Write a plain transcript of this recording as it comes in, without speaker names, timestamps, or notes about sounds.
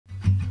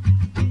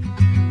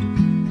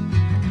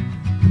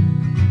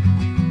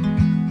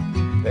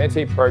The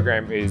NT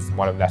program is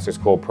one of NASCA's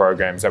core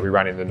programs that we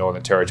run in the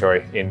Northern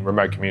Territory in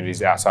remote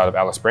communities outside of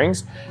Alice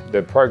Springs.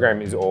 The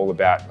program is all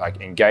about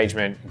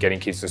engagement, getting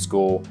kids to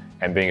school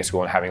and being at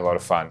school and having a lot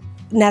of fun.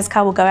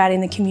 NASCA will go out in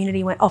the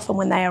community often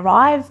when they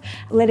arrive,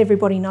 let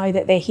everybody know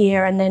that they're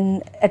here, and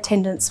then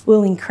attendance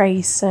will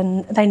increase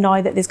and they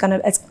know that it's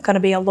going to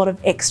be a lot of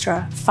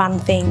extra fun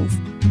things.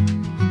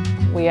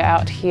 We are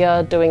out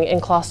here doing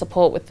in-class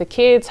support with the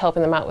kids,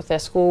 helping them out with their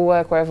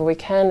schoolwork wherever we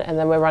can, and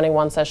then we're running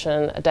one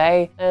session a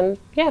day, and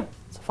yeah,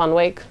 it's a fun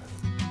week.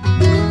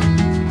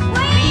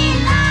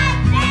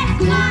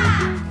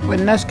 When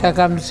NASCA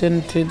comes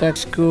into the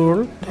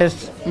school,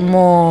 there's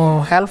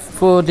more help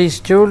for these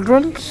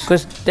children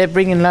because they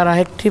bring in a lot of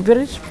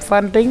activities,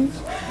 fun things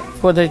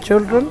for the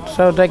children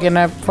so they can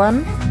have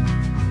fun.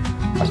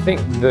 I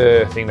think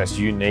the thing that's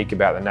unique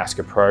about the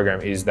NASCA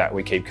program is that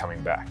we keep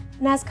coming back.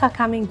 NASCA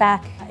coming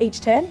back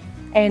each term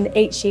and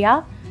each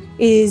year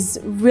is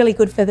really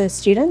good for the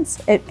students.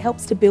 It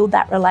helps to build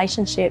that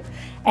relationship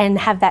and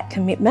have that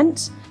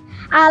commitment.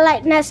 I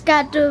like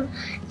NASCA to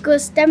go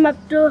STEM up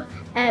to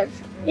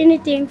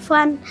anything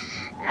fun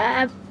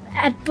at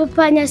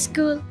Pupanya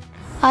school.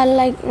 I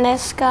like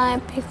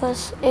NASCA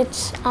because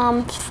it's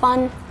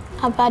fun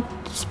about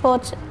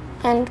sports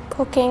and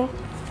cooking.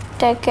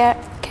 They care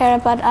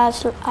about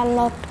us a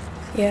lot.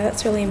 Yeah,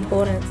 that's really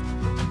important.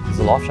 It's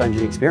a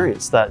life-changing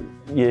experience that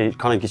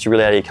kind of gets you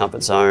really out of your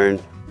comfort zone,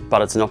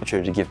 but it's an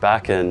opportunity to give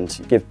back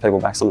and give people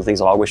back some of the things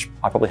that I wish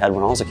I probably had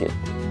when I was a kid.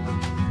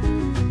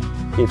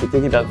 If you're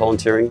thinking about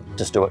volunteering,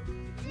 just do it.